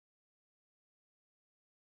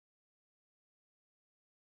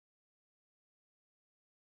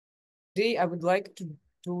Today, I would like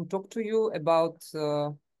to talk to you about,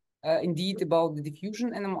 indeed, about the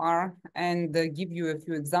diffusion NMR and give you a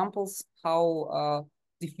few examples how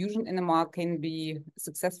diffusion NMR can be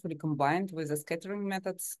successfully combined with the scattering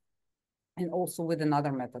methods and also with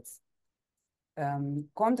another methods.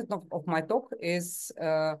 Content of my talk is,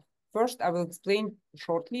 first, I will explain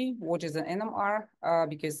shortly what is an NMR,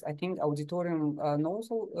 because I think auditorium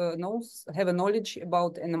have a knowledge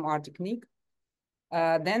about NMR technique.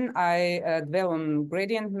 Then I dwell on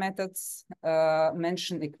gradient methods,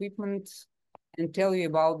 mention equipment, and tell you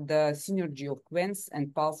about the synergy of QENS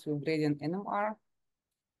and pulse field gradient NMR,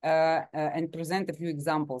 and present a few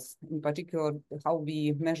examples, in particular, how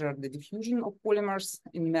we measure the diffusion of polymers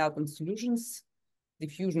in melting solutions,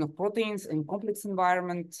 diffusion of proteins in complex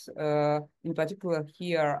environment. In particular,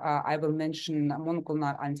 here, I will mention a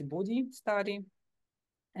monoclonal antibody study.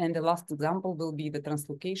 And the last example will be the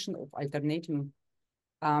translocation of alternating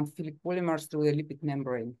amphiphilic polymers through the lipid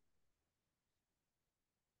membrane.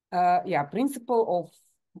 Principle of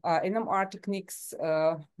NMR techniques.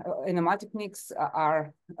 NMR techniques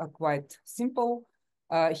are quite simple.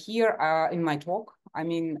 Here in my talk,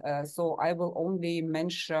 so I will only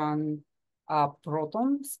mention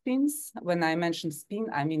proton spins. When I mention spin,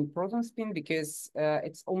 I mean proton spin because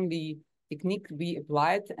it's only technique we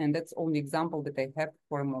applied, and that's only example that I have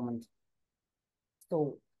for a moment.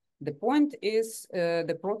 So the point is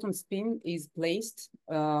the proton spin is placed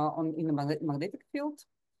in the magnetic field,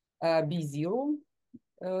 B0.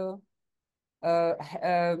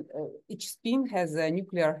 Each spin has a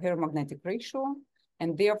nuclear ferromagnetic ratio,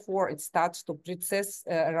 and therefore it starts to precess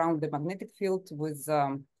around the magnetic field with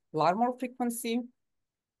Larmor frequency.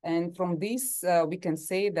 And from this, we can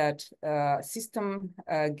say that system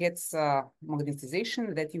gets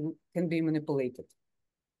magnetization that can be manipulated.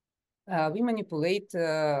 We manipulate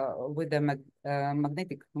with the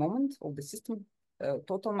magnetic moment of the system,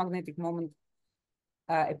 total magnetic moment,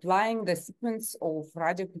 applying the sequence of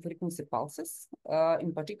radio frequency pulses.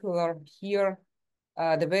 In particular, here,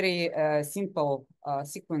 the very simple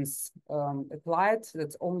sequence applied,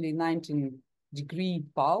 that's only 19-degree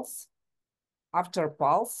pulse. After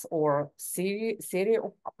pulse or series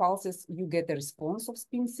of pulses, you get a response of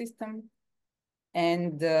spin system.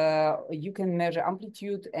 And you can measure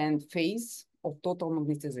amplitude and phase of total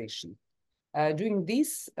magnetization. Doing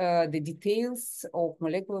this, the details of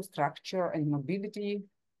molecular structure and mobility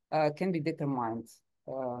can be determined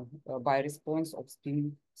by response of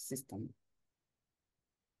spin system.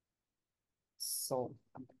 So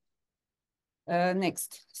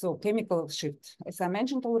next, so chemical shift. As I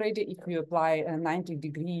mentioned already, if you apply a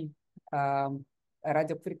 90-degree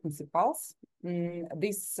radio frequency pulse,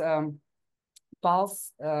 this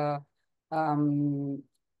pulse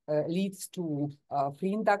leads to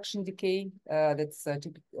free induction decay.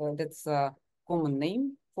 That's a common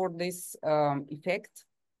name for this effect.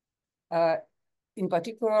 In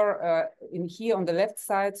particular, in here on the left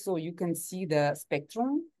side, so you can see the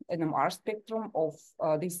spectrum, NMR spectrum of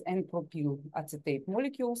these N-propyl acetate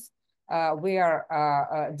molecules, where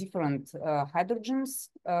different hydrogens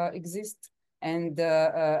exist, and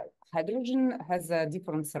hydrogen has a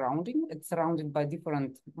different surrounding. It's surrounded by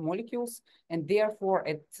different molecules, and therefore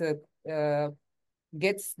it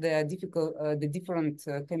gets the different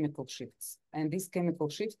chemical shifts. And these chemical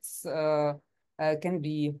shifts can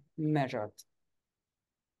be measured.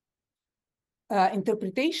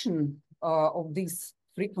 Interpretation of these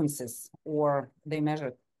frequencies, or they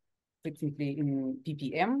measured frequently in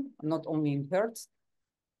ppm, not only in hertz,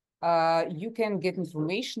 you can get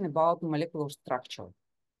information about molecular structure.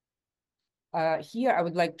 Here, I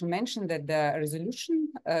would like to mention that the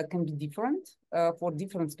resolution can be different for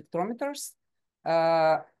different spectrometers.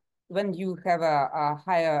 When you have a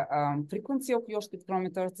higher frequency of your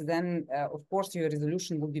spectrometers, then of course your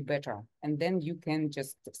resolution will be better. And then you can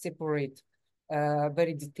just separate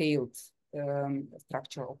very detailed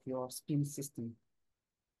structure of your spin system.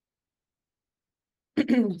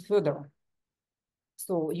 Further,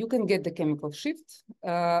 so you can get the chemical shift,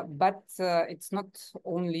 but it's not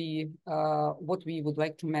only what we would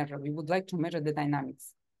like to measure. We would like to measure the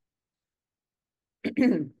dynamics.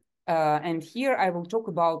 And here I will talk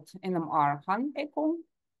about NMR Han echo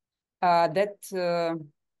that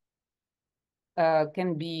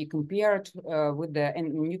can be compared with the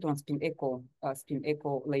neutron spin echo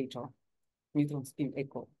later. Neutron spin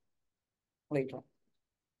echo later.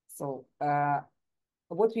 So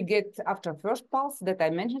what we get after first pulse that I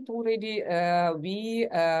mentioned already, we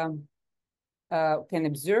can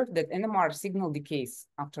observe that NMR signal decays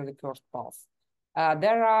after the first pulse.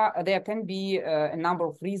 There can be a number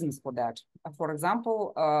of reasons for that. For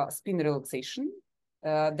example, spin relaxation.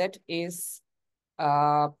 that is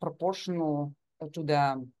proportional to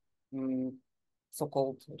the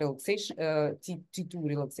so-called relaxation, T2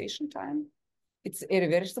 relaxation time. It's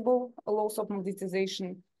irreversible loss of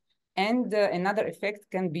magnetization. And another effect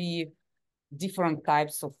can be different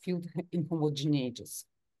types of field inhomogeneities.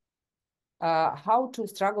 How to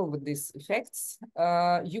struggle with these effects?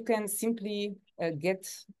 You can simply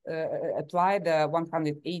apply the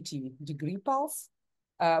 180-degree pulse,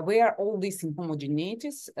 where all these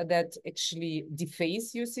inhomogeneities that actually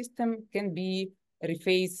dephase your system can be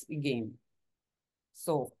rephased again.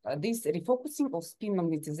 So this refocusing of spin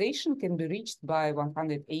magnetization can be reached by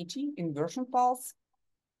 180 inversion pulse,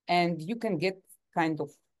 and you can get kind of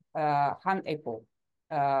hand echo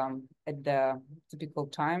at the typical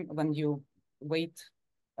time when you wait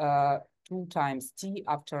 2 times t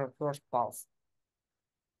after first pulse.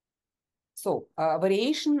 So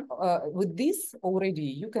variation with this already,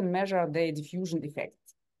 you can measure the diffusion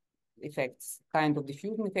effects, kind of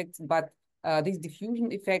diffusion effects, but these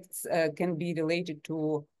diffusion effects can be related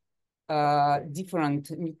to different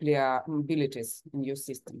nuclear mobilities in your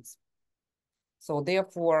systems. So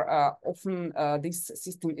therefore, often this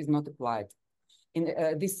system is not applied.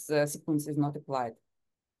 This sequence is not applied.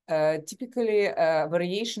 Typically,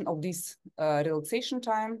 variation of this relaxation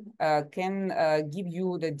time can give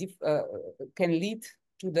you can lead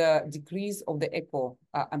to the decrease of the echo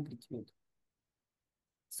amplitude.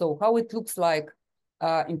 So how it looks like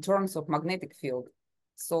in terms of magnetic field.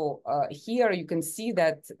 So here you can see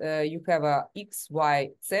that you have a X, Y,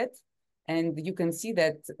 Z, and you can see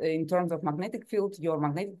that in terms of magnetic field, your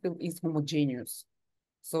magnetic field is homogeneous.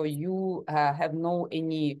 So you have no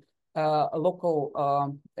any local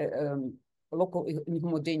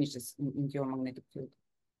inhomogeneities in your magnetic field.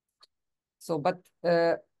 So, but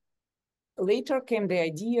later came the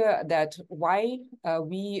idea that why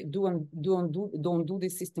we don't do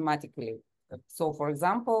this systematically. So, for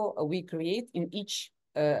example, we create in each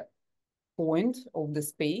point of the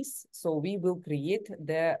space. So we will create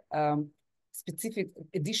the specific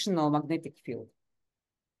additional magnetic field.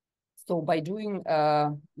 So by doing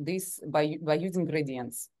this, by using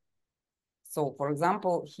gradients. So for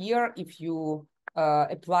example, here, if you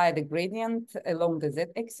apply the gradient along the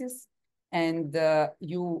z-axis and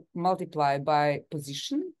you multiply by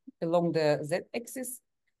position along the z-axis,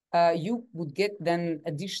 you would get then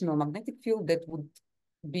additional magnetic field that would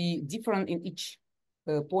be different in each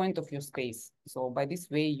point of your space. So by this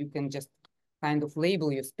way, you can just kind of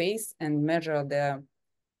label your space and measure the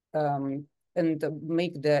and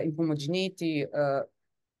make the inhomogeneity.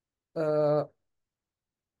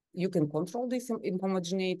 You can control this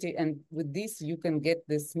inhomogeneity, and with this you can get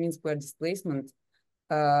this mean square displacement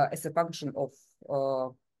as a function of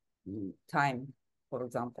time, for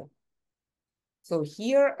example. So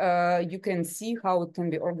here you can see how it can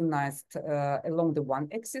be organized along the one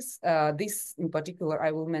axis. This in particular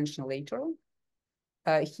I will mention later.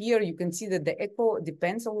 Here you can see that the echo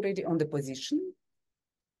depends already on the position.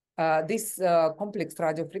 This complex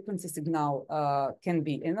radio frequency signal can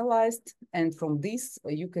be analyzed, and from this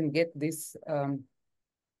you can get this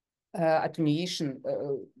attenuation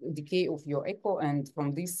decay of your echo, and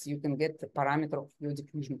from this you can get the parameter of your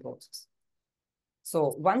diffusion process.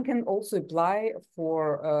 So one can also apply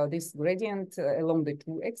for this gradient along the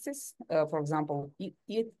two axes, for example,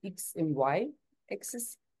 X and Y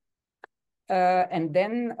axis. And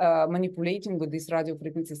then manipulating with this radio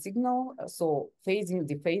frequency signal, so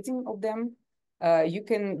dephasing of them, you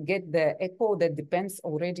can get the echo that depends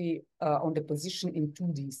already on the position in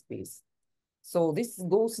 2D space. So this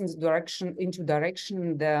goes into direction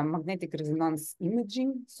the magnetic resonance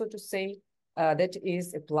imaging, so to say, that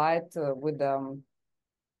is applied with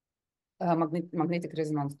magnetic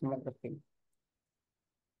resonance tomography.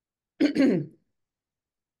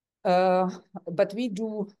 But we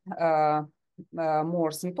do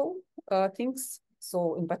more simple things.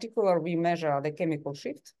 So in particular, we measure the chemical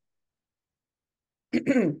shift.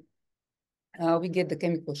 We get the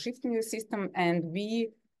chemical shift in the system, and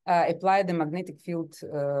we apply the magnetic field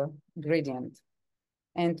gradient.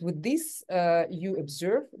 And with this, you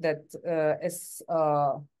observe that as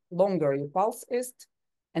longer your pulse is,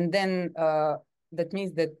 and then that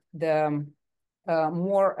means that the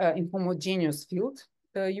more inhomogeneous field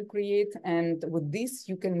you create, and with this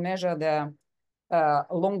you can measure the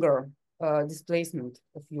longer displacement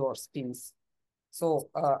of your spins. So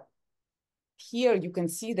here you can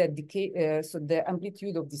see that decay, so the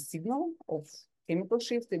amplitude of the signal of chemical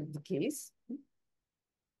shift, it decays,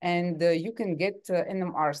 and you can get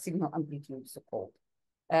NMR signal amplitude, so-called,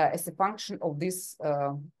 as a function of this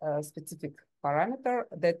specific parameter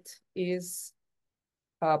that is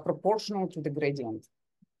proportional to the gradient.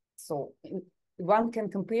 So one can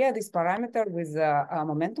compare this parameter with a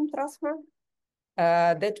momentum transfer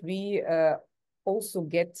that we also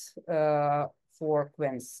get for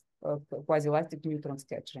QENS, quasi-elastic neutron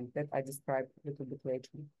scattering that I described a little bit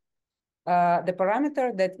later. The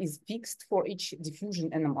parameter that is fixed for each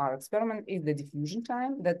diffusion NMR experiment is the diffusion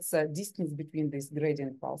time. That's a distance between these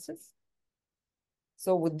gradient pulses.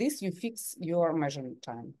 So with this, you fix your measurement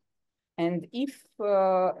time. And if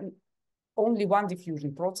only one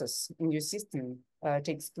diffusion process in your system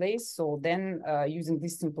takes place, so then using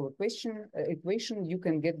this simple equation, you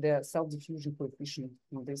can get the self-diffusion coefficient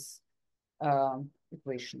in this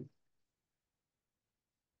equation.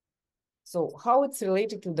 So how it's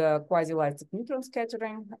related to the quasi-elastic neutron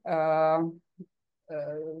scattering,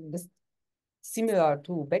 similar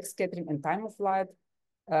to backscattering and time of flight,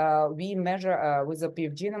 we measure with the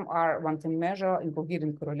PFG NMR, one can measure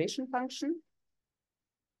incoherent correlation function.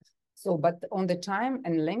 So, but on the time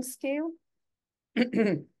and length scale,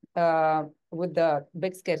 with the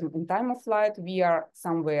backscattering and time of flight, we are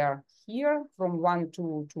somewhere here from 1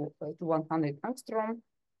 to 100 angstrom,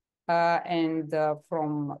 and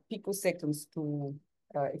from picoseconds to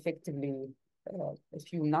effectively a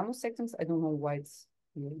few nanoseconds. I don't know why it's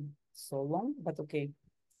so long, but okay.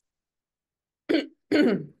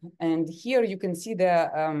 And here you can see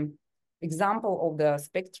the example of the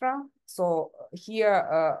spectra. So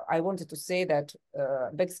here I wanted to say that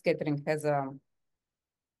backscattering has a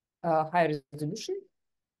high resolution,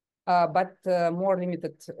 but more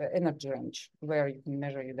limited energy range where you can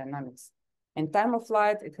measure your dynamics. And time of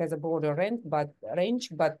flight, it has a broader range,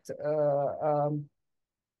 but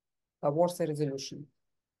a worse resolution.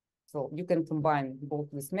 So you can combine both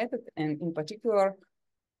this method, and in particular,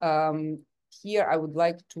 here I would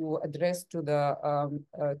like to address to the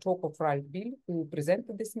talk of Ralph Bill, who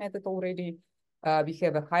presented this method already. We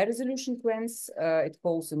have a high resolution QENS. It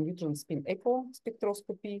calls a neutron spin echo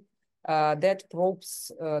spectroscopy that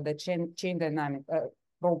probes the chain dynamic,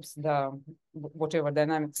 probes the whatever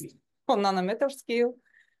dynamics on nanometer scale.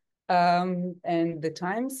 And the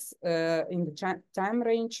times in the time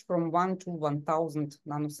range from 1 to 1000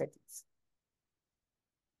 nanoseconds.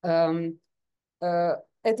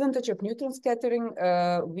 Advantage of neutron scattering,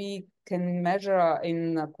 we can measure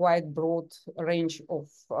in a quite broad range of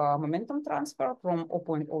momentum transfer from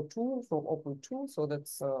 0.02 from 0.2, so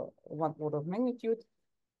that's 1 order of magnitude.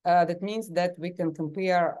 That means that we can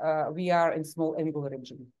compare, we are in small angular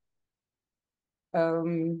region.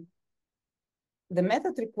 The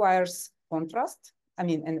method requires contrast, I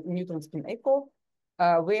mean, and neutron spin echo,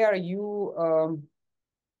 where you,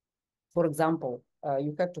 for example,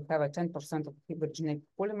 you have to have a 10% of hypergenic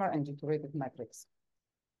polymer and deuterated matrix.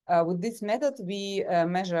 With this method, we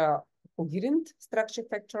measure coherent structure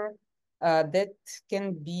factor that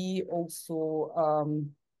can be also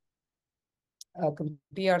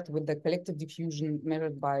compared with the collective diffusion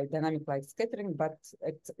measured by dynamic light scattering, but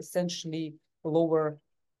at essentially lower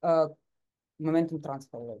momentum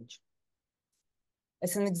transfer range.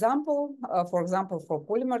 As an example, for example, for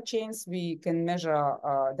polymer chains, we can measure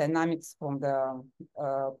dynamics from the,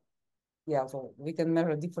 so we can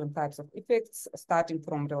measure different types of effects, starting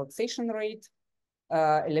from relaxation rate,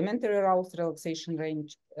 elementary Raoult relaxation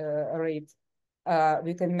rate.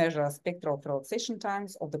 We can measure spectral relaxation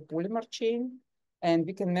times of the polymer chain, and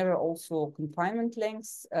we can measure also confinement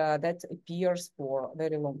lengths that appears for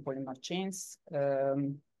very long polymer chains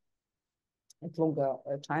at longer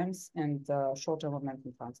times and shorter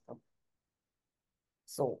momentum transfer.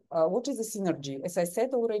 So what is the synergy? As I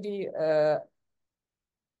said already,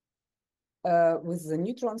 with the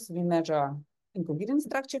neutrons, we measure incoherent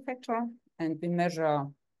structure factor, and we measure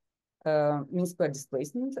mean square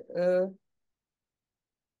displacement.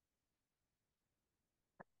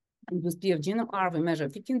 With PFG NMR, we measure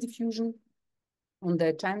peaking diffusion on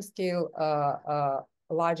the time scale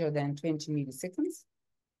larger than 20 milliseconds.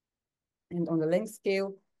 And on the length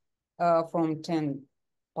scale, from 10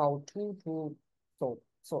 power 2 to,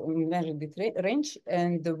 so we measure the range,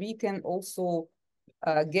 and we can also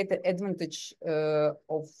get the advantage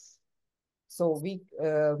of, so we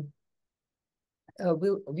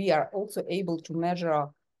are also able to measure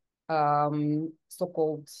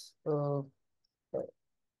so-called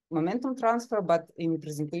momentum transfer, but in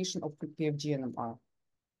presentation of PFG NMR.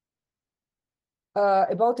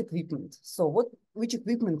 About equipment. So which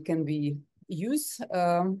equipment can we use?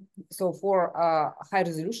 So for high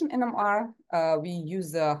resolution NMR, we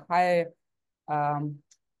use a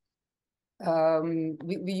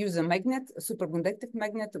we use a magnet, a superconductive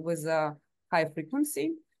magnet with a high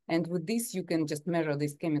frequency. And with this, you can just measure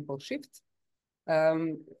this chemical shift.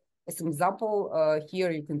 As an example,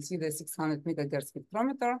 here you can see the 600 megahertz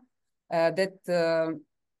spectrometer that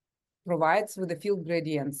provides with the field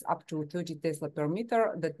gradients up to 30 Tesla per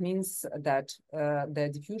meter. That means that the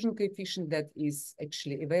diffusion coefficient that is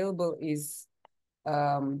actually available is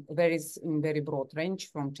varies in very broad range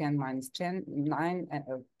from 10 minus 10, 9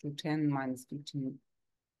 to 10 minus 15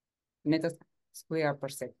 meters square per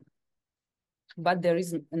second. But there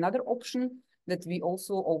is another option that we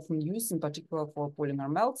also often use, in particular for polymer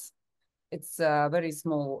melts. It's a very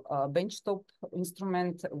small benchtop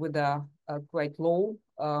instrument with a quite low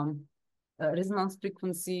resonance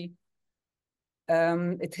frequency.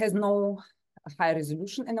 It has no high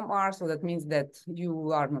resolution NMR, so that means that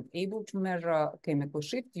you are not able to measure chemical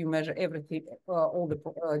shift. You measure everything, all the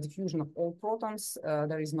diffusion of all protons.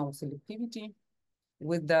 There is no selectivity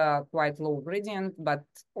with the quite low gradient, but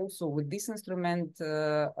also with this instrument,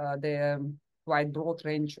 the quite broad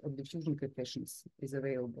range of diffusion coefficients is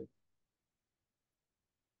available.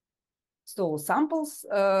 So samples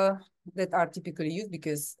that are typically used,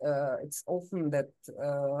 because it's often that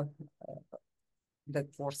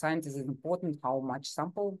that for scientists is important how much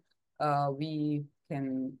sample we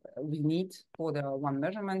need for the one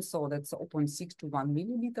measurement. So that's 0.6 to 1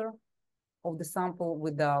 milliliter of the sample,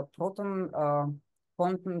 with the proton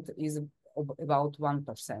content is about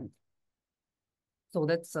 1%. So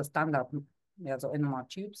that's a standard, yeah, so NMR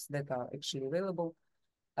tubes that are actually available.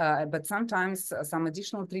 But sometimes some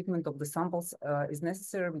additional treatment of the samples is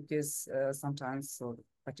necessary, because sometimes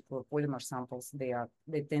particular polymer samples, they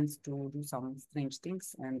tend to do some strange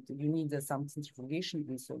things, and you need some centrifugation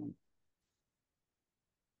and so on.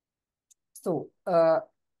 So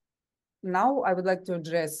now I would like to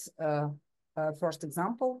address first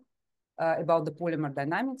example about the polymer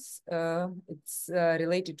dynamics. It's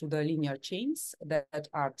related to the linear chains that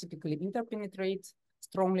are typically interpenetrate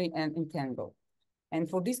strongly and entangle. And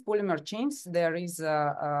for these polymer chains, there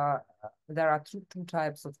are two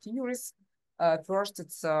types of theories. First,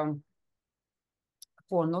 it's for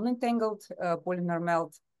non-entangled polymer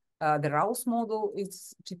melt. The Raus model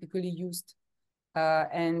is typically used,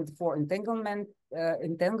 and for entanglement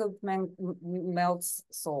melts.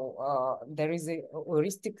 So there is a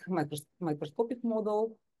heuristic microscopic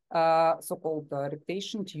model, so-called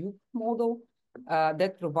rotation tube model,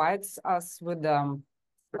 that provides us with a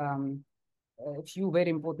few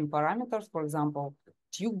very important parameters. For example,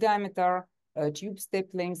 tube diameter, tube step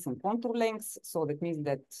lengths, and contour lengths. So that means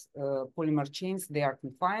that polymer chains, they are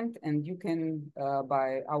confined, and you can,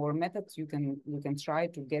 by our methods, you can try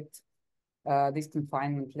to get these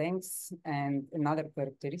confinement lengths and another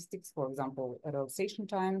characteristics, for example, relaxation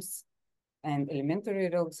times and elementary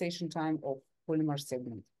relaxation time of polymer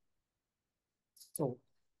segment. So,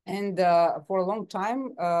 and for a long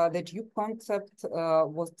time, the tube concept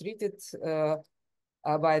was treated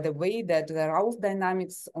by the way that the Raus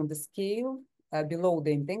dynamics on the scale below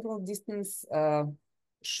the entanglement distance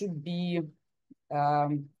should be,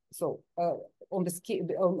 on the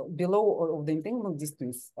scale below of the entanglement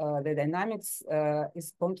distance, the dynamics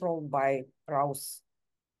is controlled by Raus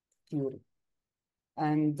theory.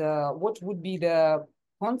 And what would be the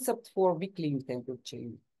concept for weakly entangled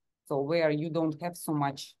chain? So where you don't have so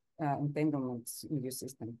much entanglements in your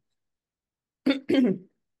system.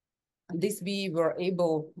 This we were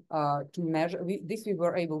able to measure. We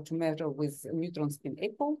were able to measure with neutron spin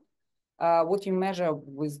echo. What you measure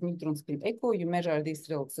with neutron spin echo, you measure this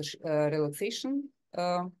relaxation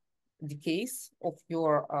decays of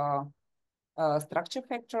your structure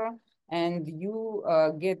factor, and you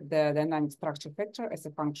get the dynamic structure factor as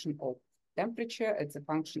a function of temperature, as a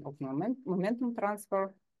function of momentum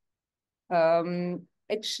transfer.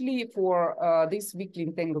 Actually, for this weakly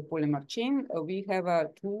entangled polymer chain, we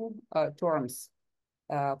have two terms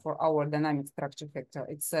for our dynamic structure factor.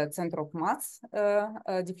 It's center of mass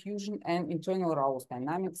diffusion and internal Raus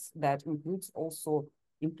dynamics. That includes also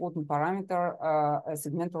important parameter, a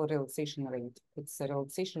segmental relaxation rate. It's a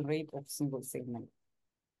relaxation rate of single segment.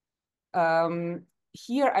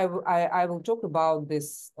 Here I will talk about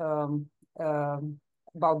this, about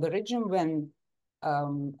the region when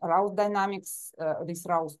Raus dynamics, this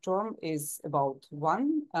Raus term is about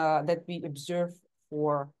 1 that we observe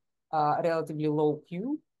for relatively low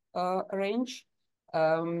Q range,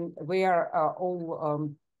 where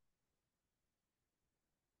all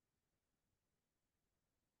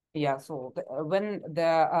when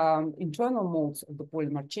the internal modes of the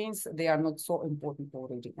polymer chains, they are not so important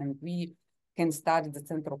already, and we can study the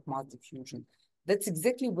center of mass diffusion. That's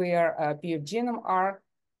exactly where PFG NMR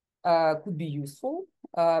could be useful,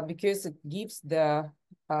 because it gives the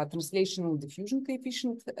translational diffusion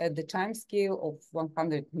coefficient at the time scale of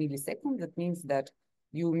 100 milliseconds. That means that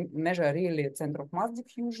you measure really center of mass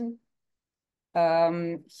diffusion.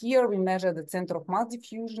 Here we measure the center of mass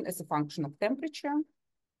diffusion as a function of temperature.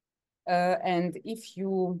 And if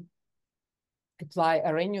you apply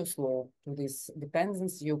Arrhenius law to this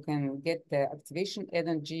dependence, you can get the activation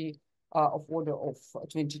energy of order of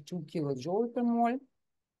 22 kilojoule per mole.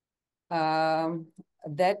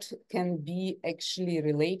 That can be actually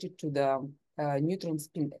related to the neutron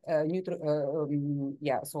spin,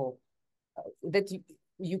 that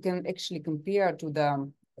you can actually compare to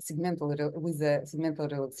the segmental with the segmental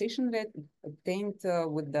relaxation rate obtained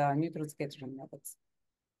with the neutron scattering methods.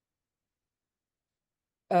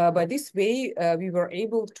 By this way, we were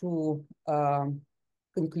able to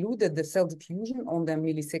conclude that the self-diffusion on the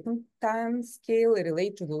millisecond time scale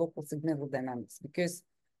relate to the local segmental dynamics, because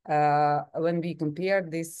when we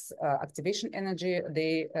compared this activation energy,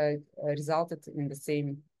 they resulted in the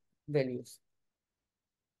same values.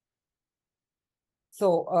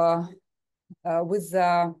 So with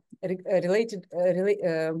in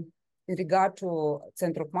regard to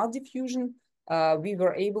center of mass diffusion, we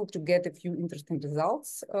were able to get a few interesting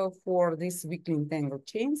results for these weakly entangled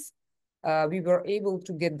chains. We were able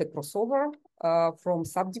to get the crossover from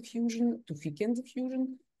subdiffusion to thickened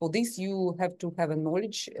diffusion. For this, you have to have a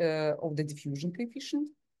knowledge of the diffusion coefficient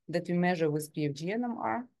that we measure with PFG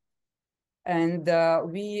NMR. And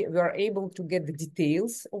we were able to get the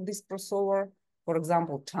details of this crossover, for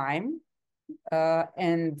example, time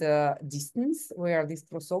and distance where this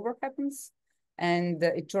crossover happens. And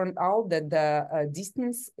it turned out that the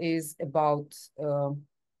distance is about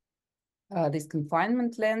this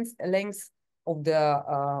confinement length of the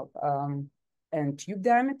and tube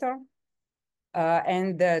diameter.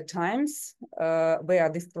 And the times where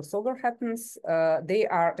this crossover happens, they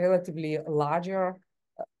are relatively larger,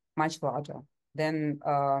 much larger than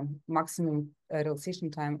maximum relaxation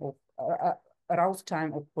time of aroused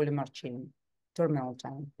time of polymer chain, terminal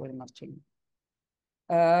time of polymer chain.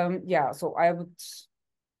 So I would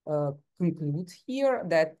conclude here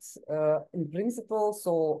that in principle,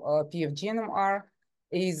 PFG NMR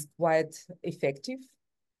is quite effective.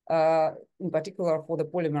 In particular, for the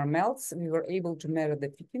polymer melts, we were able to measure the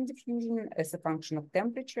thickened diffusion as a function of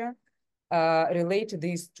temperature, relate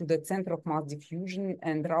this to the center of mass diffusion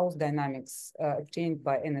and Rao's dynamics obtained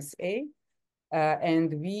by NSA.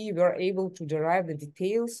 And we were able to derive the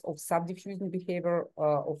details of subdiffusion behavior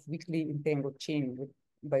of weakly entangled chain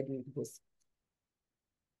by doing this.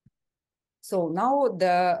 So now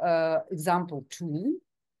the example 2.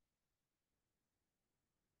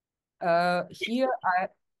 Here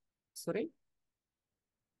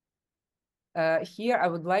I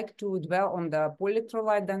would like to dwell on the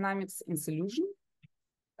polyelectrolyte dynamics in solution.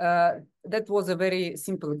 That was a very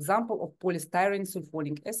simple example of polystyrene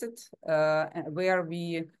sulfonic acid, where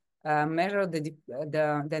we measure the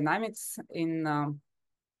dynamics in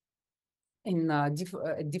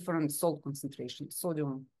different salt concentration,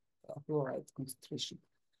 sodium chloride concentration.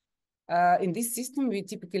 In this system, we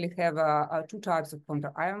typically have two types of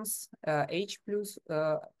counter ions, H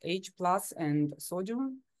plus and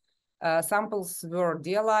sodium. Samples were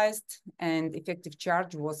dialyzed and effective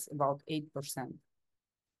charge was about 8%.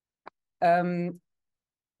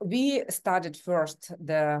 We studied first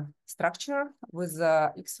the structure with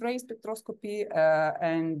X-ray spectroscopy,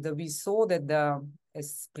 and we saw that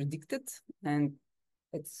as predicted, and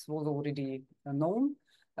it was already known,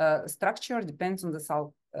 structure depends on the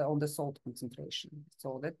salt concentration.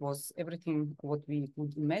 So that was everything what we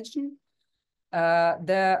could imagine.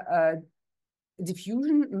 The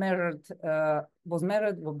diffusion was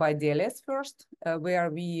measured by DLS first, where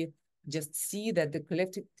we just see that the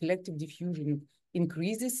collective diffusion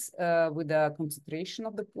increases with the concentration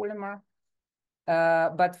of the polymer.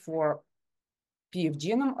 But for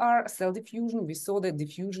PFG NMR cell diffusion, we saw that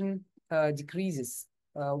diffusion decreases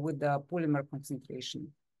with the polymer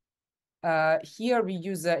concentration. Here we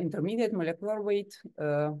use an intermediate molecular weight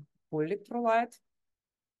polyelectrolyte.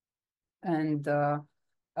 And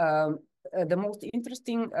the most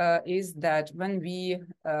interesting is that when we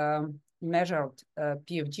measured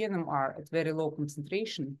PFG NMR at very low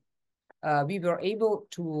concentration, we were able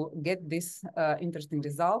to get this interesting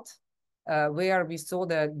result where we saw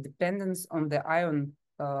the dependence on the ion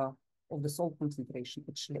of the salt concentration,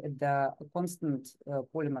 actually at the constant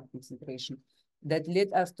polymer concentration. That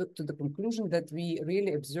led us to the conclusion that we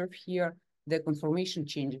really observe here the conformation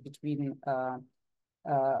change between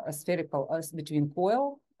between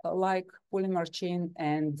coil-like polymer chain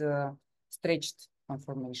and stretched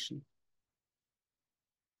conformation.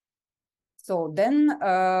 So then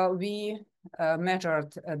we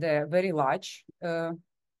measured the very large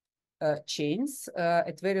chains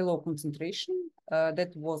at very low concentration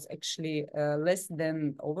that was actually less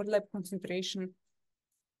than overlap concentration.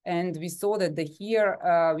 And we saw that here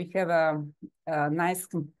we have a nice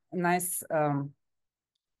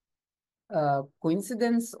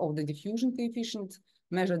coincidence of the diffusion coefficient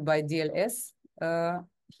measured by DLS.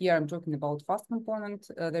 Here I'm talking about fast component.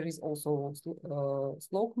 There is also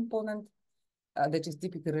slow component that is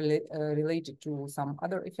typically related to some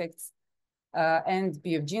other effects. And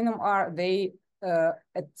PFG NMR, they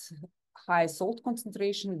at high salt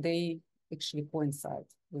concentration, they actually coincide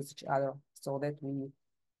with each other, so that we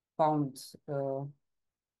found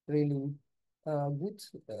really good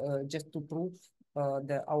just to prove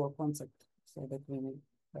our concept, so that we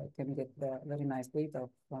can get the very nice data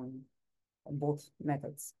from both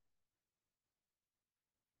methods.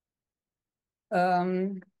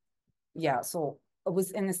 Yeah, so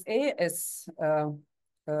with NSA, as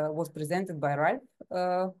was presented by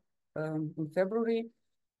Ralph in February,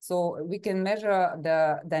 so we can measure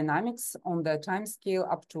the dynamics on the time scale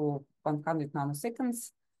up to 100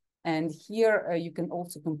 nanoseconds. And here you can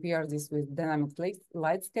also compare this with dynamic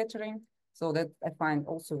light scattering. So that I find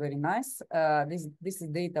also very nice. This is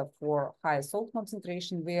data for high salt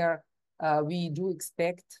concentration, where we do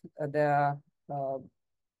expect the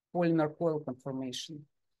polymer coil conformation.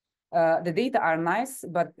 The data are nice,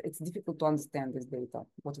 but it's difficult to understand this data,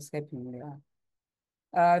 what is happening there.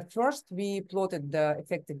 First, we plotted the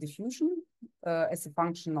effective diffusion as a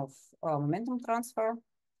function of momentum transfer.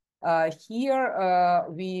 Here,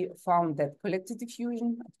 we found that collective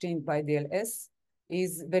diffusion obtained by DLS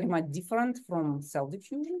is very much different from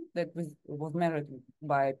self-diffusion that was measured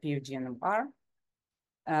by PFG NMR.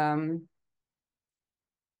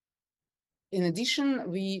 In addition,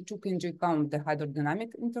 we took into account the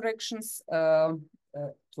hydrodynamic interactions,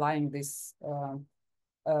 applying this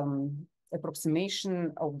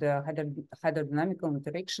approximation of the hydrodynamical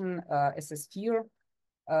interaction as a sphere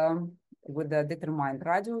with the determined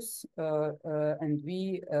radius, and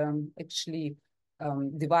we actually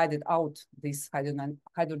divided out these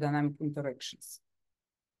hydrodynamic interactions.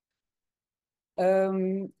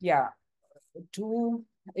 Yeah, to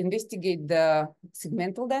investigate the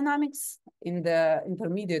segmental dynamics in the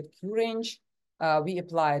intermediate Q range, we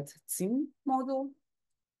applied CIN model,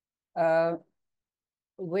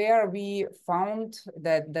 where we found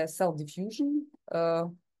that the self-diffusion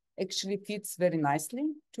actually fits very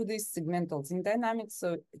nicely to this segmental zinc dynamics.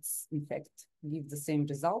 So it's in fact gives the same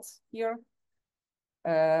results here.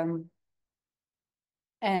 And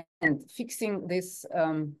fixing this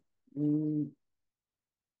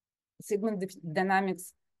segment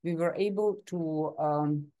dynamics, we were able to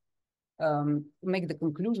make the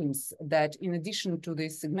conclusions that in addition to the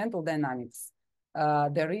segmental dynamics,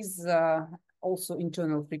 there is also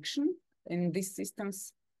internal friction in these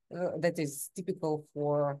systems that is typical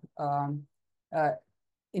for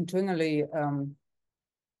internally.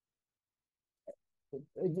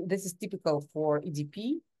 This is typical for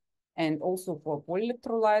EDP and also for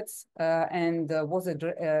polyelectrolytes, and was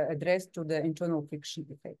addressed to the internal friction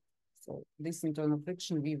effect. So this internal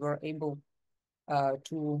friction we were able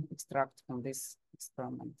to extract from this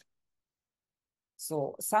experiment.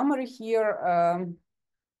 So summary here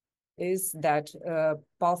is that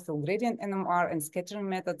pulse field gradient NMR and scattering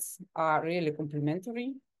methods are really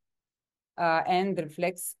complementary and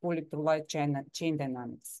reflects polyelectrolyte chain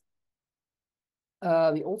dynamics.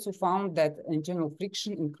 We also found that internal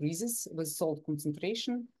friction increases with salt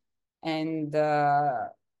concentration, and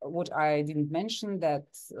what I didn't mention that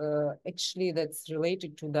actually that's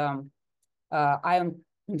related to the ion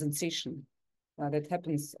condensation that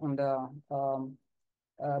happens on the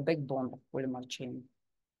backbone of polymer chain.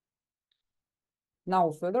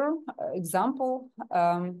 Now, further example,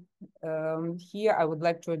 here I would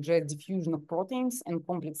like to address diffusion of proteins in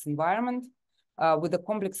complex environment. With the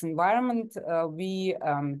complex environment, we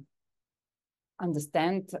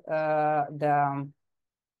understand the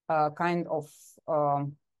kind of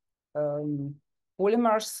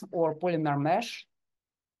polymers or polymer mesh,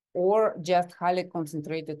 or just highly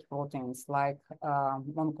concentrated proteins like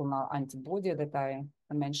monoclonal antibody that I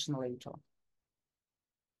mention later.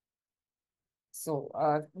 So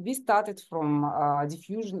we started from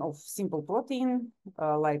diffusion of simple protein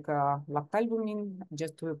like lactalbumin,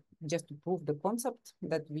 just to prove the concept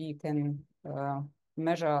that we can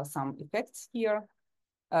measure some effects here.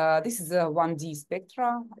 This is a 1D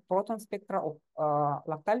spectra, proton spectra of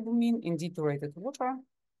lactalbumin in deuterated water.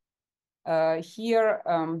 Here,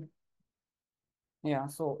 yeah,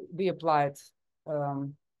 so we applied,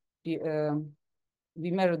 we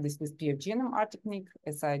measured this with PFG NMR technique,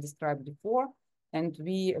 as I described before, and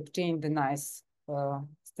we obtained a nice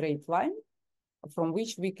straight line. from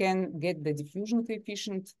which we can get the diffusion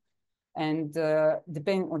coefficient, and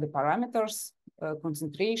depending on the parameters,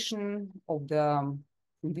 concentration of the,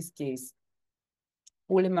 in this case,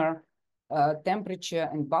 polymer, temperature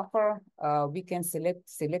and buffer, we can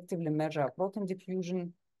selectively measure proton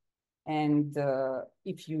diffusion. And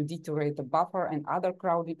if you deteriorate the buffer and other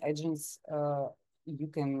crowding agents, you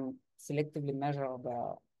can selectively measure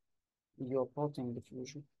your protein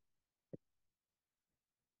diffusion.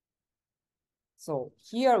 So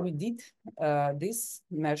here we did these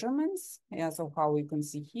measurements. Yeah, so how you can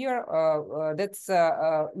see here, that's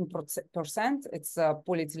in percent, it's a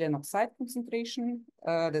polyethylene oxide concentration,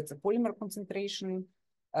 that's a polymer concentration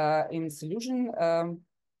in solution.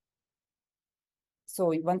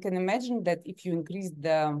 So one can imagine that if you increase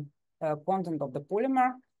the content of the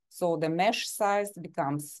polymer, so the mesh size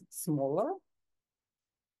becomes smaller,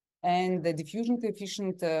 and the diffusion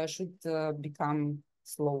coefficient should become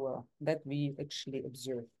slower, that we actually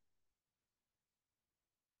observe.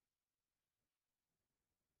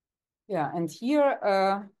 Yeah, and here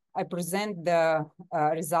I present the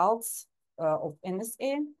results of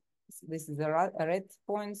NSA. This is the red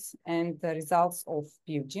points, and the results of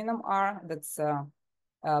PFG NMR, that's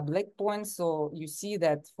black points. So you see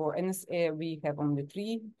that for NSA, we have only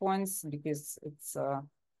 3 points because it's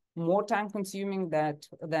more time consuming than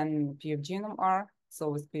PFG NMR. So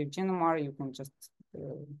with PFG NMR, you can just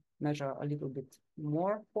measure a little bit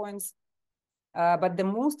more points. But the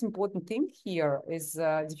most important thing here is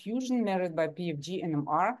diffusion measured by PFG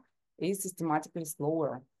NMR is systematically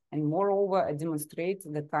slower. And moreover, it demonstrates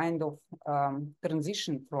the kind of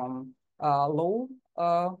transition from low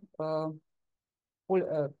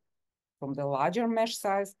from the larger mesh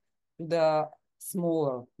size to the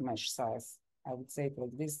smaller mesh size. I would say it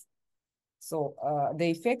like this. So the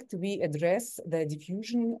effect we address the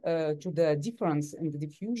diffusion to the difference in the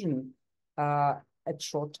diffusion at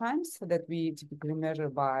short times that we typically measure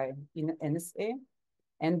by in NSA,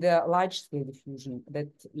 and the large scale diffusion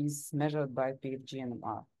that is measured by PFG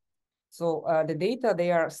NMR. So the data,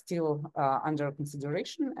 they are still under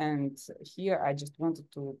consideration, and here I just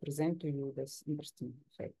wanted to present to you this interesting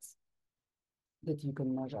effects that you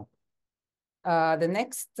can measure. The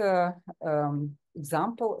next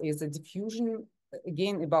example is a diffusion,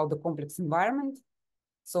 again, about the complex environment.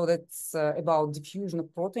 So that's about diffusion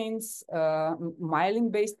of proteins,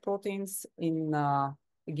 myelin-based proteins in,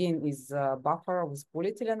 again, is buffer with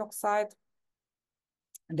polyethylene oxide.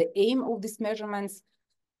 The aim of these measurements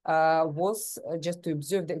was just to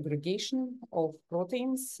observe the aggregation of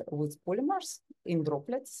proteins with polymers in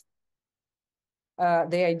droplets.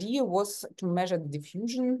 The idea was to measure the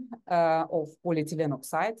diffusion of polyethylene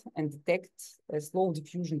oxide and detect slow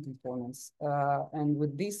diffusion components. And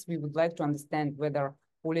with this, we would like to understand whether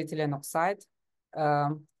polyethylene oxide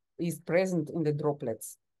is present in the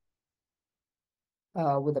droplets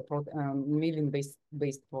with the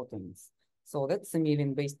myelin-based proteins. So that's the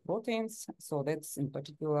myelin-based proteins. So that's in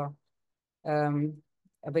particular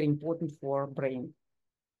very important for brain.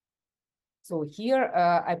 So here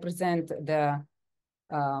I present the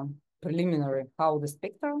preliminary how the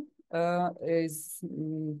spectrum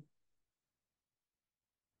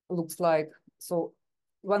looks like. So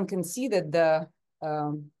one can see that the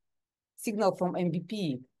signal from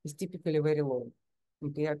MVP is typically very low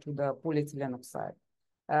compared to the polyethylene oxide.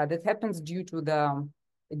 That happens due to the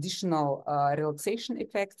additional relaxation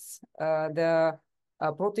effects. The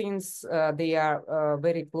proteins, they are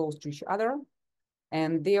very close to each other,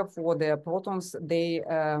 and therefore the protons, they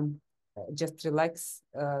just relax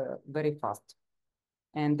very fast.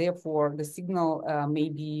 And therefore the signal may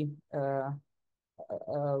be,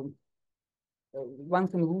 one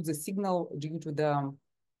can lose the signal due to the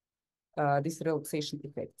these relaxation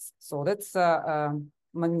effects. So that's a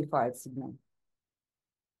magnified signal.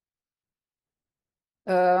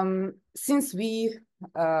 Since we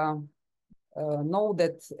know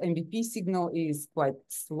that MVP signal is quite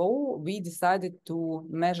slow, we decided to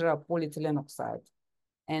measure polyethylene oxide.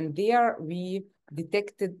 And there we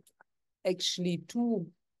detected actually 2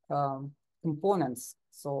 components,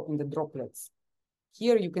 so in the droplets.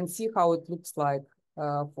 Here you can see how it looks like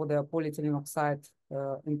for the polyethylene oxide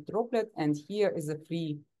in droplet, and here is a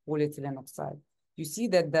free polyethylene oxide. You see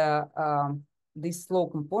that the this slow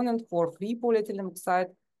component for free polyethylene oxide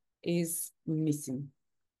is missing.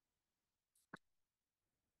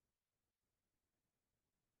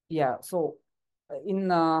 Yeah, so in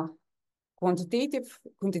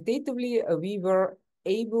quantitatively, we were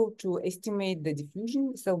able to estimate the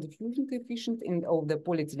diffusion, self-diffusion coefficient of the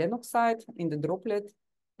polyethylene oxide in the droplet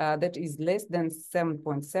that is less than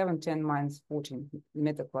 7.7 10 minus 14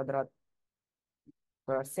 meter quadrat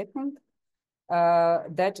per second.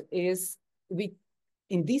 that is,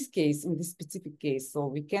 in this case, in this specific case, so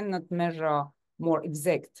we cannot measure more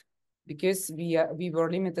exact because we were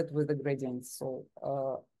limited with the gradients. So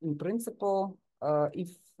in principle, if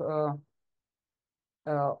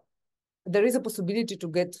there is a possibility to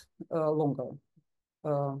get longer,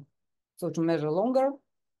 so to measure longer,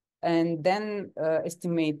 and then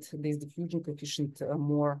estimate this diffusion coefficient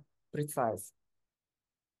more precise.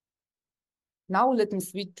 Now let me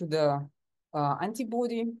switch to the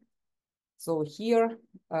antibody. So here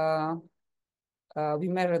we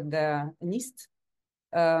measured the NIST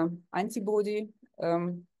antibody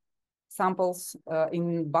samples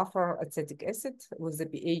in buffer acetic acid with the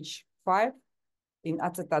pH 5 in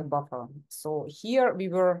acetate buffer. So here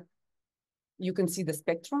you can see the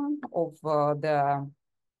spectrum of the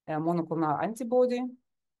monoclonal antibody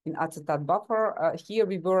in acetate buffer. Here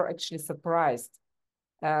we were actually surprised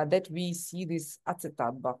that we see this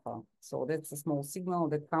acetate buffer. So that's a small signal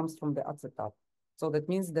that comes from the acetate. So that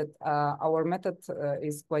means that our method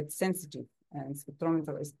is quite sensitive, and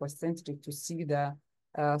spectrometer is quite sensitive to see the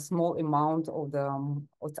small amount of the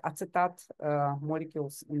acetate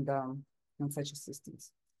molecules in such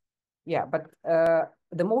systems. Yeah, but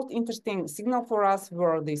the most interesting signal for us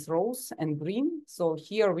were these rose and green. So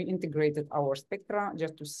here we integrated our spectra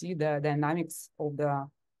just to see the dynamics of the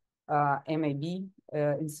MAB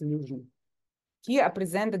in solution. Here I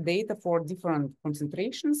present the data for different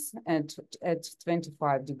concentrations at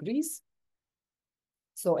 25 degrees.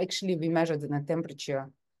 So actually we measured the temperature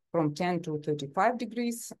from 10 to 35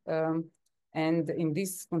 degrees and in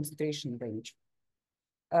this concentration range.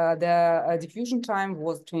 The diffusion time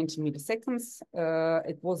was 20 milliseconds.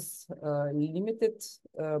 It was limited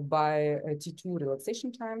by T2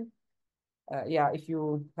 relaxation time. Yeah, if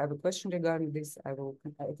you have a question regarding this, I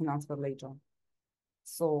can answer later.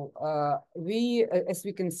 So as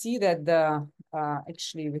we can see that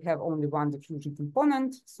actually we have only one diffusion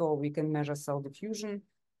component, so we can measure cell diffusion,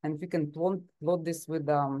 and we can plot this with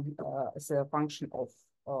as a function of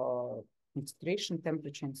concentration,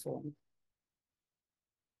 temperature, and so on.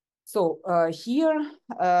 So here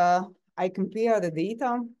I compare the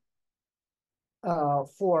data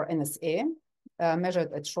for NSA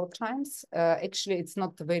measured at short times. Actually, it's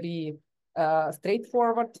not very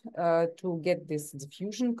straightforward to get this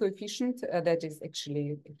diffusion coefficient that is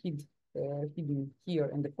actually hidden here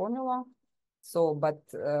in the formula. So, but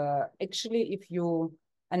actually, if you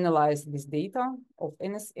analyze this data of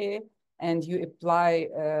NSA and you apply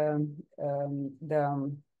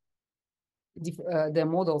the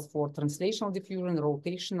models for translational diffusion,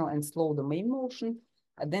 rotational, and slow domain motion,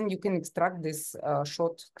 then you can extract this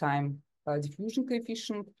short time diffusion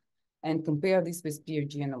coefficient and compare this with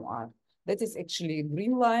PFG NMR. That is actually a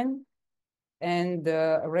green line and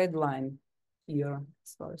a red line here,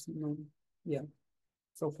 as far as you know. Yeah.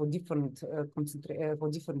 So for different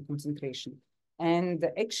concentration. And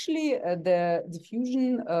actually, the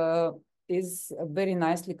diffusion is very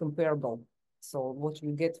nicely comparable. So what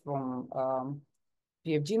you get from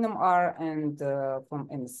PFG NMR and from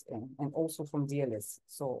NSA and also from DLS.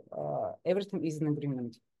 So everything is in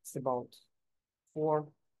agreement. It's about 4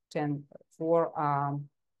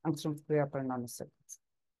 angstrom square per nanosecond.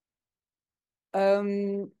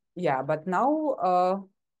 Yeah, but now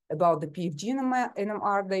about the PFG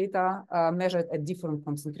NMR data measured at different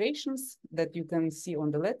concentrations that you can see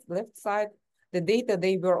on the left side. The data,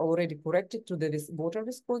 they were already corrected to the water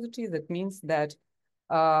viscosity. That means that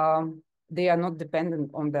they are not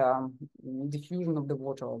dependent on the diffusion of the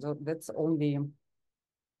water. So that's only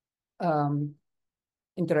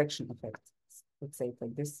interaction effect, let's say it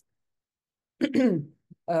like this.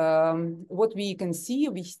 What we can see,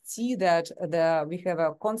 we see that we have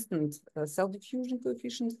a constant self-diffusion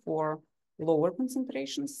coefficient for lower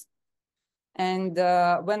concentrations. And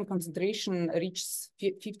when concentration reaches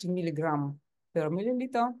 50 milligram per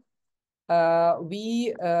milliliter,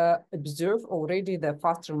 we observe already the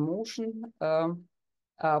faster motion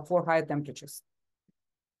for higher temperatures.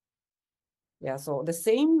 Yeah, so the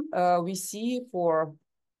same we see for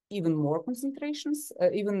even more concentrations,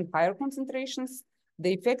 even higher concentrations.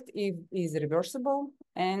 The effect is reversible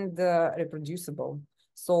and reproducible.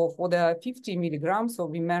 So for the 50 milligrams, so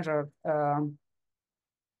we measure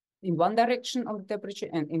in one direction of the temperature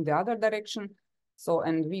and in the other direction. So,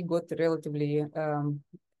 and we got relatively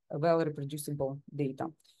well reproducible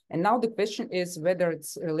data. And now the question is whether it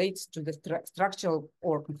relates to the structural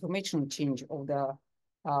or conformational change of the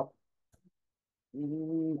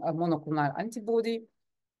monoclonal antibody,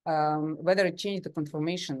 whether it changed the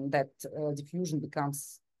conformation that diffusion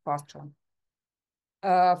becomes faster.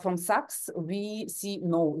 From SACS, we see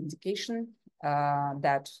no indication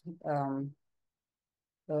that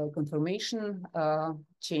conformation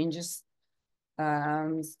changes.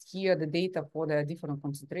 Here the data for the different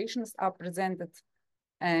concentrations are presented.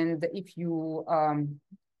 And if you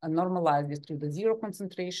normalize this to the 0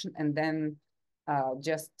 concentration and then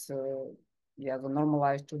the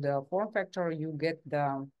normalize to the form factor, you get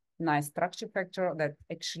the nice structure factor that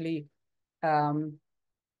actually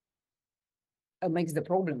makes the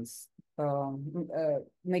problems,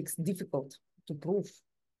 makes difficult to prove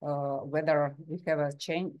whether we have a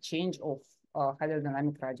change of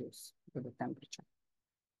hydrodynamic radius with the temperature.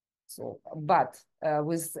 So, but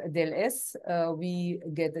with DLS, we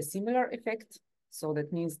get a similar effect. So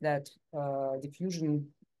that means that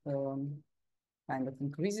diffusion kind of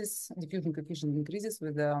increases, diffusion coefficient increases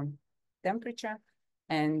with the temperature.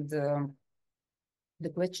 And the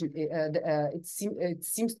question, it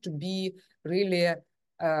seems to be really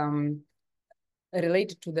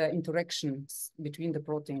related to the interactions between the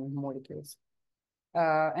protein molecules.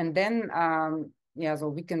 And then, so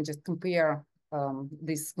we can just compare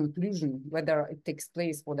this conclusion, whether it takes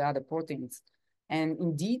place for the other proteins. And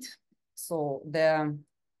indeed, so the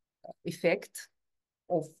effect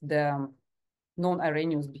of the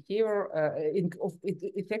non-Arrhenius behavior,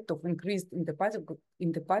 effect of increased interparticle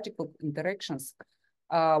interactions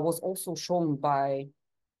was also shown by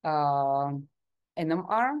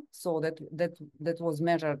NMR. So that was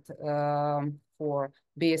measured for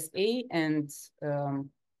BSA and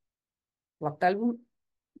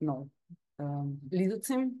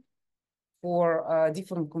lithozyme for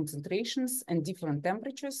different concentrations and different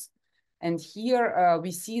temperatures. And here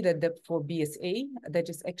we see that for BSA, that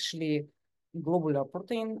is actually globular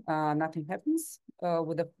protein, nothing happens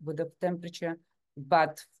with the temperature.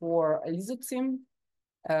 But for lithozyme,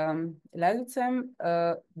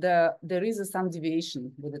 there is some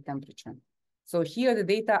deviation with the temperature. So here the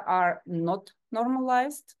data are not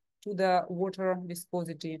normalized to the water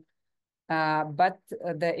viscosity, but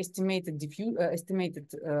the estimated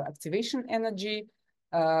activation energy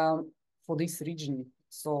for this region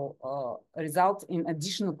result in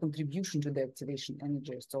additional contribution to the activation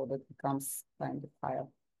energy, so that becomes kind of higher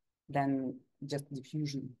than just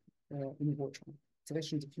diffusion in water.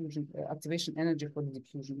 Activation energy for the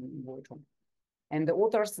diffusion in water. And the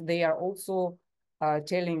authors, they are also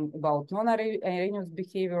telling about non-Arrhenius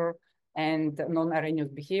behavior, and non-Arrhenius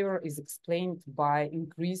behavior is explained by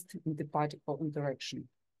increased interparticle interaction.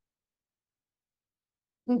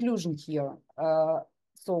 Conclusion here.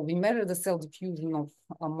 So we measure the cell diffusion of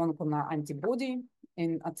a monoclonal antibody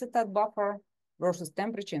in acetate buffer versus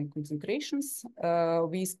temperature and concentrations.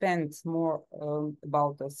 We spent more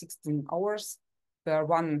about 16 hours per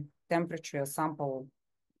one temperature, sample,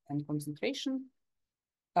 and concentration.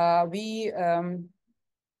 We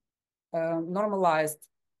normalized.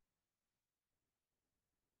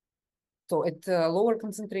 So at lower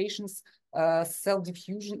concentrations, cell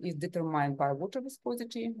diffusion is determined by water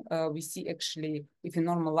viscosity. We see actually, if you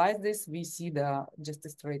normalize this, we see just a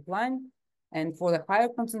straight line. And for the higher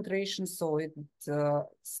concentration, so it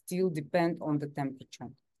still depends on the temperature.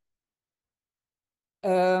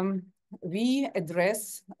 We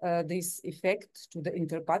address this effect to the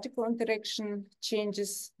interparticle interaction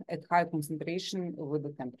changes at high concentration with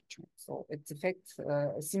the temperature. So its effect,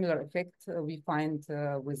 a similar effect we find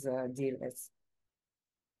with DLS.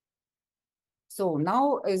 So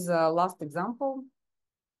now is a last example.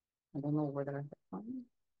 I don't know whether I have time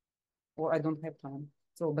or I don't have time.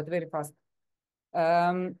 So, but very fast.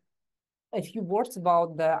 A few words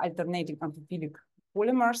about the alternating amphiphilic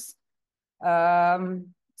polymers.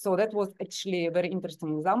 So that was actually a very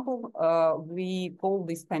interesting example. We call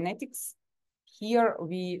this kinetics. Here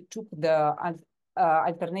we took the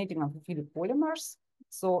alternating amphiphilic polymers.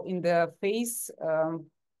 So in the phase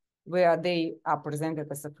where they are presented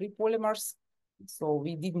as a free polymers, so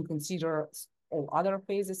we didn't consider all other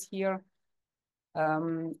phases here.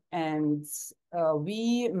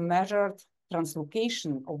 We measured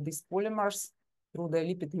translocation of these polymers through the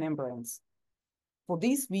lipid membranes. For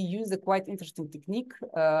this, we use a quite interesting technique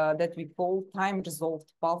that we call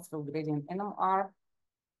time-resolved pulse field gradient NMR,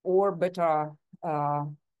 or better,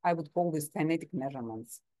 I would call this kinetic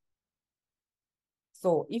measurements.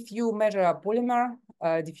 So if you measure a polymer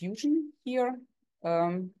diffusion here,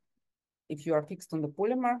 if you are fixed on the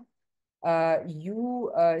polymer,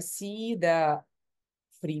 you see the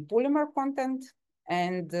free polymer content,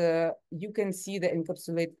 and you can see the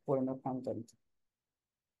encapsulated polymer content.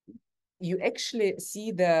 You actually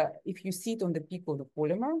see if you see it on the peak of the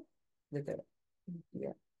polymer,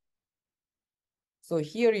 yeah. So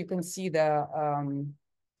here you can see the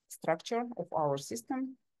structure of our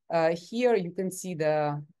system. Here you can see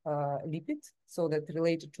the lipid, so that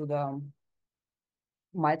related to the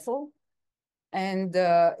micelle. And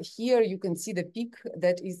here you can see the peak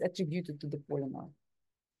that is attributed to the polymer.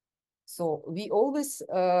 So we always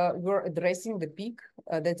were addressing the peak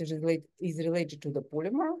that is related to the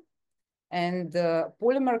polymer. And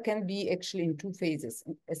polymer can be actually in two phases,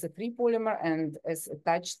 as a free polymer and as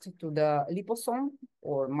attached to the liposome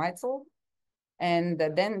or micelle, and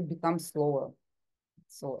then it becomes slower.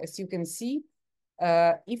 So as you can see,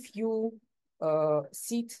 if you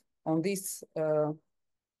sit on this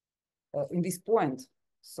in this point,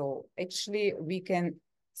 so actually we can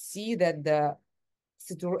see that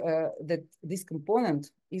that this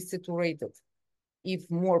component is saturated if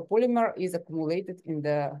more polymer is accumulated in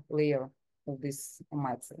the layer of this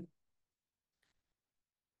micelle.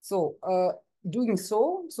 So doing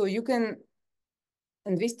so you can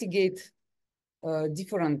investigate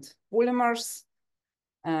different polymers,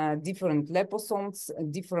 different liposomes,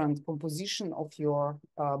 different composition of your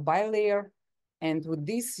bilayer. And with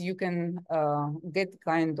this, you can get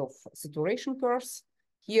kind of saturation curves.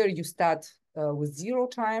 Here you start with 0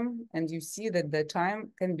 time, and you see that the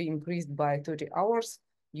time can be increased by 30 hours.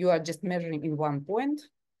 You are just measuring in one point,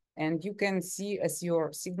 and you can see as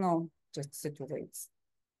your signal just saturates.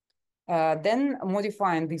 Then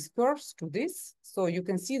modifying these curves to this, so you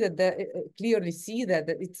can see that clearly see that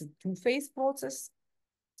it's a two-phase process.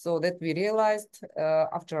 So that we realized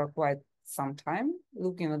after quite some time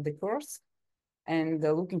looking at the curves and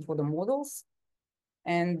looking for the models.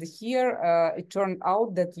 And here it turned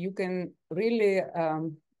out that you can really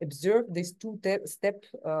observe this two-step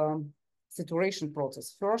saturation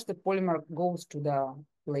process. First, the polymer goes to the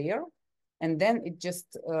layer, and then it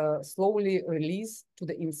just slowly releases to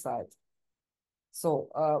the inside. So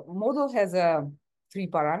model has 3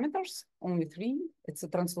 parameters, only 3. It's a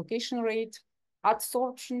translocation rate,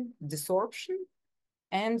 adsorption, desorption,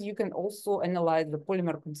 and you can also analyze the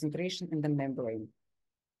polymer concentration in the membrane.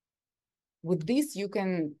 With this, you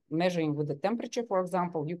can, measuring with the temperature, for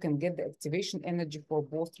example, you can get the activation energy for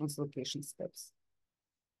both translocation steps.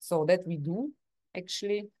 So that we do,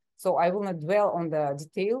 actually. So I will not dwell on the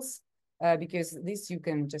details because this you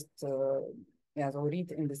can just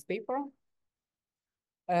read in this paper.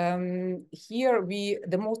 Here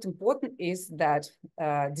the most important is that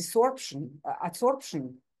adsorption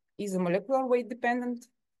is a molecular weight dependent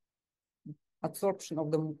adsorption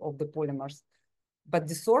of the polymers, but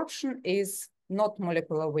desorption is not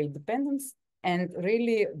molecular weight dependent and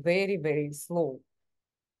really very, very slow.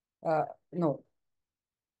 No,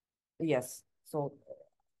 yes, so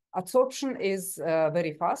adsorption is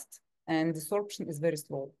very fast and desorption is very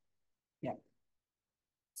slow. Yeah.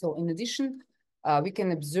 So in addition, we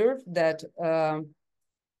can observe that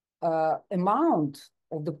amount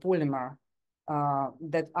of the polymer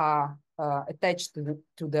that are attached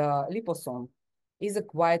to the liposome is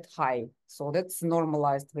quite high. So that's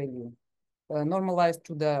normalized value, normalized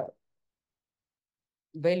to the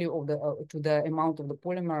value of the to the amount of the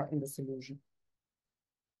polymer in the solution.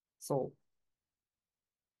 So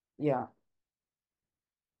yeah.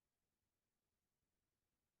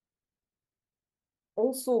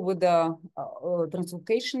 Also with the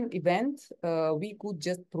translocation event, we could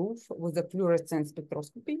just prove with the fluorescent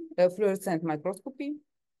spectroscopy, fluorescent microscopy.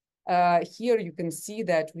 Here you can see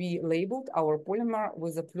that we labeled our polymer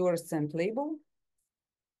with a fluorescent label,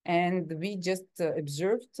 and we just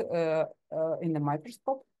observed in the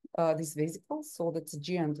microscope these vesicles, so that's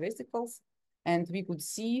giant vesicles, and we could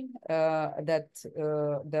see that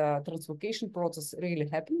the translocation process really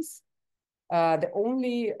happens. The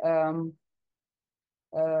only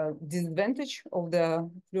disadvantage of the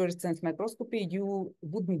fluorescence microscopy, you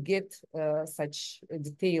wouldn't get such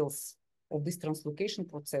details of this translocation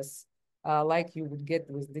process like you would get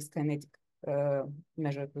with this kinetic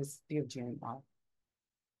measured with PFG NMR.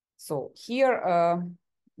 So here,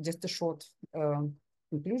 just a short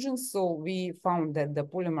conclusion. So we found that the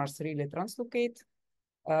polymers really translocate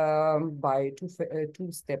by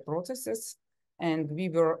two-step processes. And we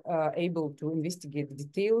were able to investigate the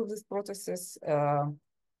detail of these processes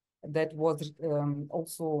that was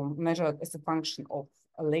also measured as a function of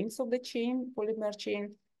a length of the chain, polymer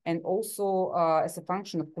chain, and also as a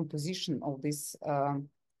function of composition of this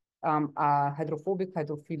hydrophobic,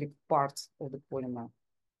 hydrophilic parts of the polymer.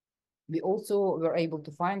 We also were able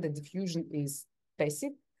to find that diffusion is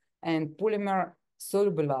passive and polymer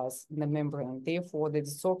solubilize in the membrane. Therefore, the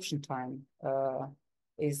desorption time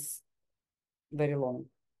is very long.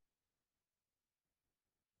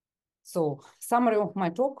 So, summary of my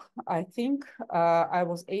talk, I think I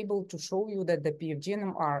was able to show you that the PFG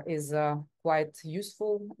NMR is a quite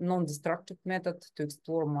useful, non-destructive method to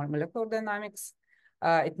explore molecular dynamics.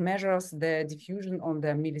 It measures the diffusion on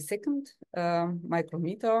the millisecond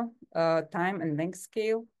micrometer time and length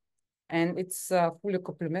scale, and it's fully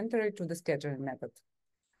complementary to the scheduling method.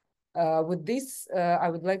 With this, I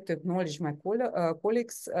would like to acknowledge my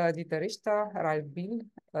colleagues, Dieter Richter, Ralf Bill,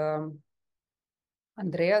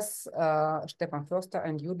 Andreas, Stefan Förster,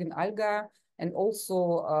 and Jürgen Alga, and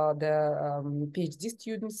also the PhD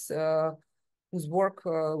students whose work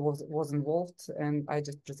was involved, and I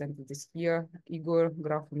just presented this here: Igor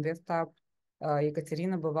Graf from Desktop,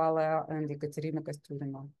 Ekaterina Bavala, and Ekaterina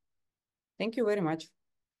Kostulina. Thank you very much.